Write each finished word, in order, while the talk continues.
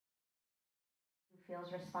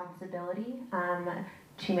feels responsibility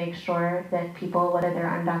to make sure that people, whether they're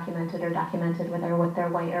undocumented or documented, whether they're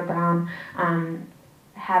white or brown,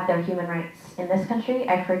 have their human rights in this country.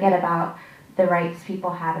 I forget about the rights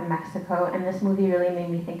people have in Mexico, and this movie really made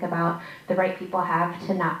me think about the right people have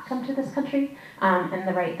to not come to this country, and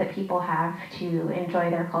the right that people have to enjoy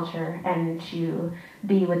their culture and to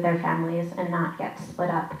be with their families and not get split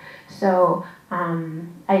up. So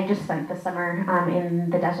I just spent the summer in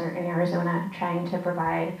the desert in Arizona trying to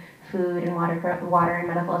provide food and water and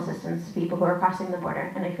medical assistance to people who are crossing the border.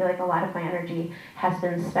 And I feel like a lot of my energy has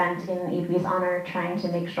been spent in Evie's honor trying to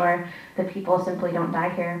make sure that people simply don't die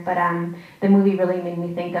here. But the movie really made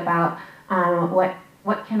me think about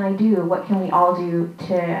what can I do? What can we all do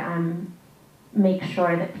to make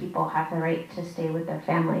sure that people have the right to stay with their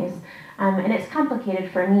families? And it's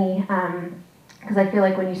complicated for me because I feel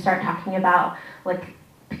like when you start talking about like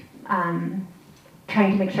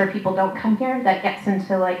trying to make sure people don't come here, that gets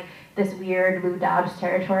into like this weird Lou Dobbs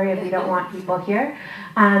territory of we don't want people here.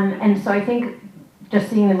 And so I think just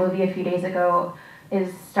seeing the movie a few days ago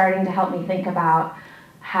is starting to help me think about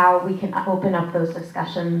how we can open up those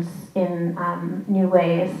discussions in new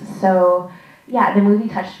ways. So yeah, the movie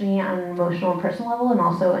touched me on an emotional and personal level and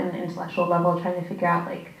also an intellectual level, trying to figure out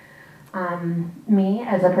like me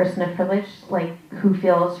as a person of privilege, like who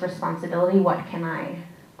feels responsibility, what can I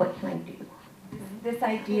do? This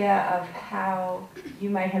idea of how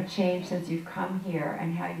you might have changed since you've come here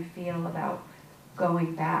and how you feel about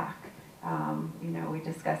going back. You know, we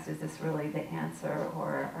discussed, is this really the answer,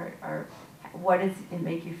 or what does it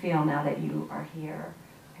make you feel now that you are here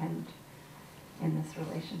and in this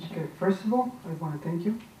relationship? Okay, first of all, I want to thank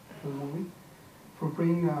you for the movie, for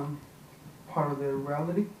bringing part of the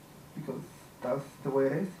reality, because that's the way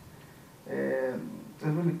it is. It's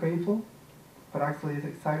really painful, but actually it's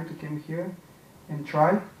exciting to come here and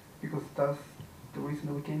try, because that's the reason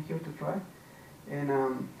that we came here, to try.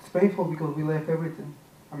 And it's painful because we left everything.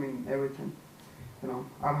 I mean, everything. You know,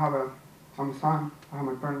 I'm a son, I have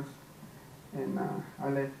my parents, and I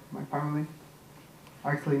left my family.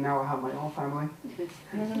 Actually, now I have my own family.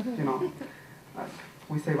 You know, like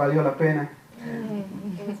we say, valió la pena.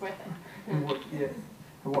 It was worth it. It was, yes,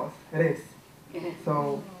 it was. It is.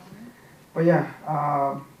 So, but yeah,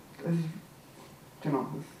 it's, you know,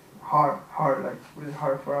 it's hard, like really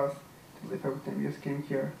hard for us to leave everything. We just came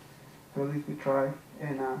here, so at least we try.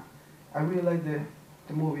 And I really like the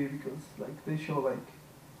movie because like they show like,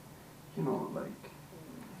 you know, like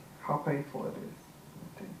how painful it is,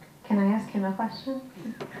 I think. Can I ask him a question?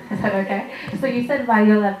 Is that okay? So you said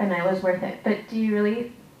valió la pena, it was worth it, but do you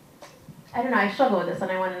really, I don't know, I struggle with this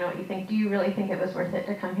and I want to know what you think. Do you really think it was worth it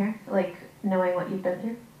to come here? Like knowing what you've been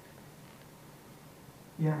through?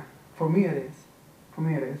 Yeah, for me it is. For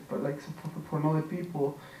me it is, but like for other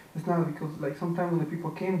people, it's not, because like sometimes when the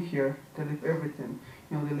people came here, they leave everything.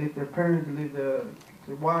 You know, they leave their parents, they leave their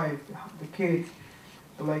wife, the kids,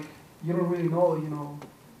 but like you don't really know, you know,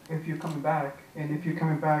 if you're coming back. And if you're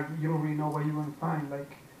coming back, you don't really know what you're going to find.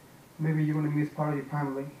 Like maybe you're going to miss part of your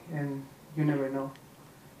family, and you never know.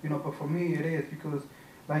 You know, but for me it is, because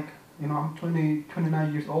like, you know, I'm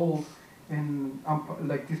 29 years old, and I'm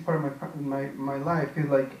like this part of my life is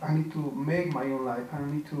like I need to make my own life. I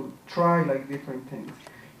need to try like different things.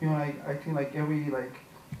 You know, like I think like every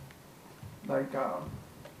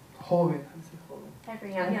joven.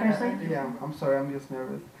 Every young person? Yeah, I'm sorry, I'm just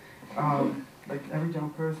nervous. Like every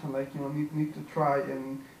young person, like, you know, need to try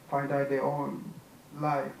and find out their own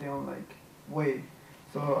life, their own like way.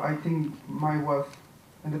 So I think mine was,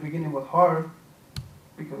 in the beginning, was hard,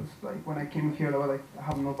 because like when I came here, I was like, I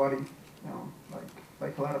have nobody, you know,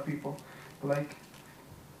 like a lot of people. But like,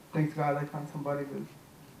 thanks God, I found somebody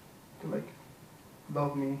to like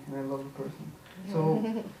love me, and I love the person. So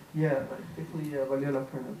yeah, like definitely valió la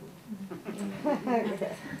pena.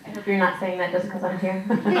 I hope you're not saying that just because I'm here.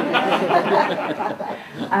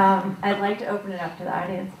 I'd like to open it up to the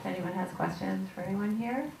audience if anyone has questions for anyone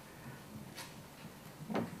here.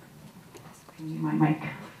 My mic.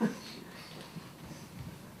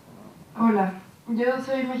 Hola, yo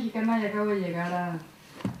soy mexicana y acabo de llegar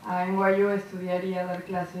a NYU a estudiar y a dar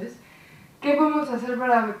clases. ¿Qué podemos hacer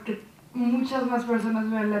para que muchas más personas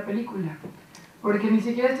vean la película? Porque ni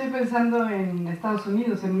siquiera estoy pensando en Estados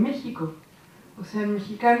Unidos, en México. O sea, en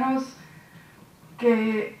mexicanos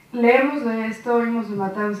que leemos de esto, oímos de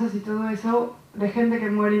matanzas y todo eso, de gente que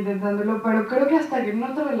muere intentándolo, pero creo que hasta que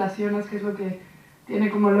no te relacionas, que es lo que tiene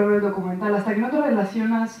como logro el documental, hasta que no te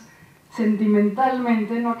relacionas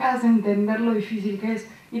sentimentalmente, no acabas de entender lo difícil que es.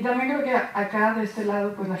 Y también creo que acá, de este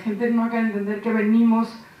lado, pues la gente no acaba de entender que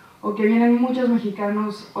venimos, o que vienen muchos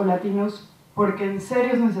mexicanos o latinos porque en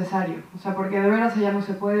serio es necesario, o sea, porque de veras allá no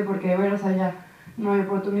se puede, porque de veras allá no hay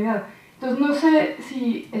oportunidad. Entonces no sé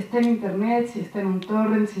si está en internet, si está en un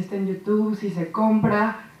torrent, si está en YouTube, si se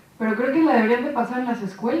compra, pero creo que la deberían de pasar en las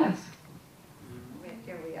escuelas.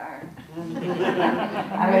 Here we are.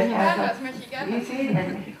 A ver, Mexicanos, mexicanos. Sí,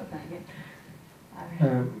 en México también. A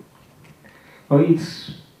ver. Well,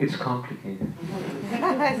 it's complicated.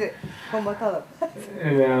 Como todo.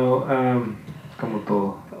 Now, como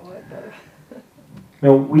todo.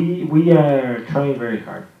 No, we are trying very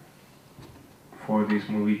hard for this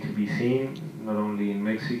movie to be seen, not only in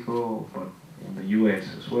Mexico, but in the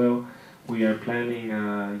US as well. We are planning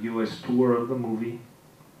a US tour of the movie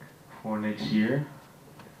for next year.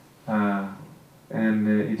 And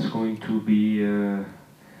it's going to be,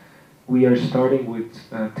 we are starting with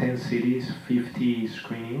 10 cities, 50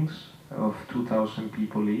 screenings of 2,000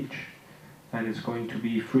 people each, and it's going to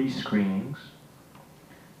be free screenings.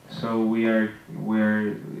 So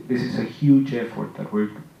this is a huge effort that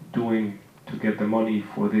we're doing to get the money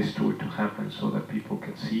for this tour to happen so that people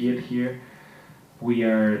can see it here. We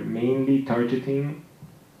are mainly targeting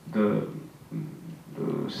the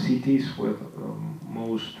cities with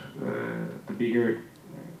the bigger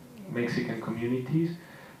Mexican communities,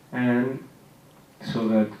 and so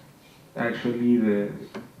that actually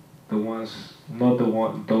the ones, not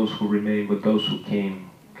those who remain, but those who came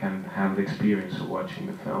can have the experience of watching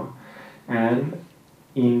the film. And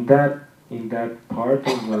in that part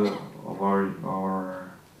of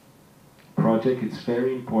our project, it's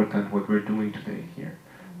very important what we're doing today here.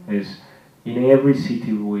 Is in every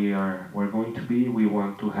city we're going to be, we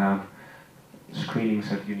want to have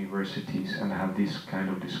screenings at universities and have these kind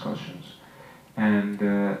of discussions. And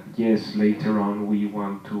yes, later on we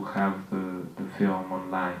want to have the film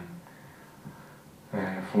online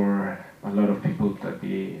for a lot of people to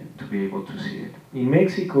be able to see it. In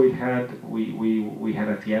Mexico, we had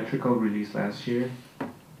a theatrical release last year,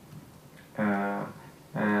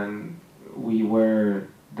 and we were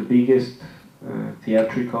the biggest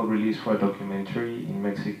theatrical release for a documentary in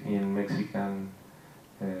Mexican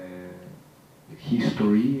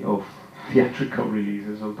history of theatrical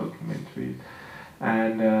releases of documentaries,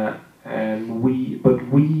 and we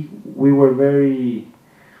were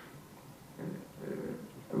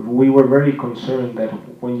very concerned that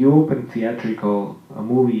when you open a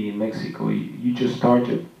movie in Mexico, you just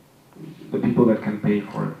target the people that can pay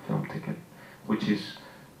for a film ticket, which is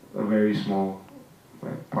a very small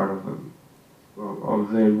part of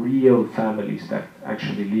the real families that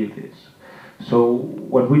actually live this. So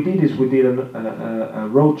what we did is we did a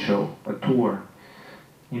road show, a tour,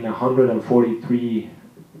 in 143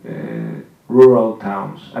 rural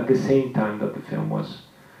towns at the same time that the film was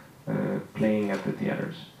playing at the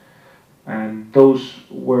theaters. And those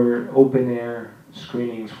were open-air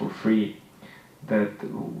screenings for free that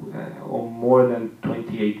more than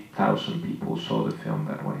 28,000 people saw the film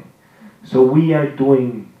that way. So we are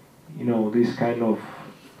doing, this kind of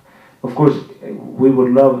course, we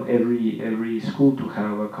would love every school to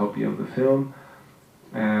have a copy of the film.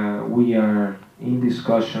 We are in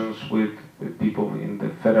discussions with people in the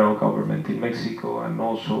federal government in Mexico and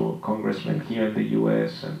also congressmen here in the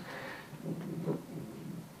US. And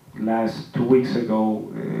last 2 weeks ago,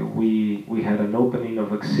 we had an opening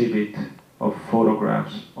of exhibit of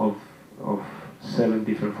photographs of 7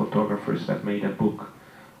 different photographers that made a book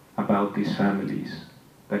about these families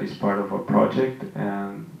that is part of our project.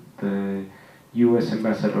 And the U.S.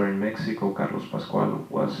 ambassador in Mexico, Carlos Pascual,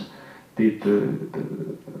 did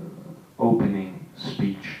the opening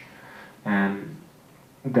speech, and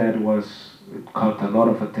that caught a lot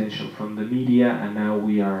of attention from the media. And now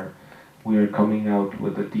we are coming out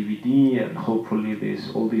with a DVD, and hopefully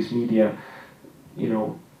all this media,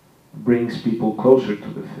 brings people closer to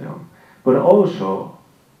the film. But also,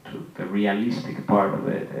 to the realistic part of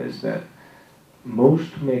it is that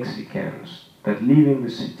most Mexicans that live in the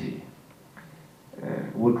city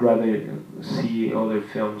would rather see other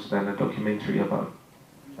films than a documentary about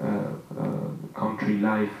country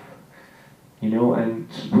life, and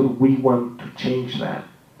we want to change that,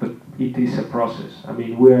 but it is a process. I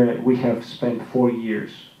mean, we have spent 4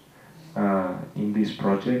 years in this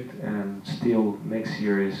project, and still next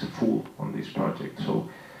year is full on this project. So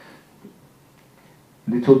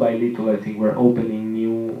little by little, I think we're opening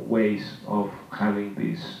new ways of having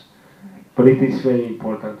this. But it is very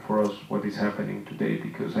important for us what is happening today,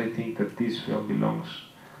 because I think that this film belongs.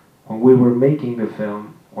 When we were making the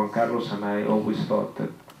film, Juan Carlos and I always thought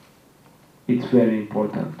that it's very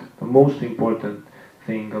important. The most important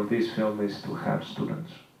thing of this film is to have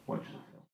students watch it.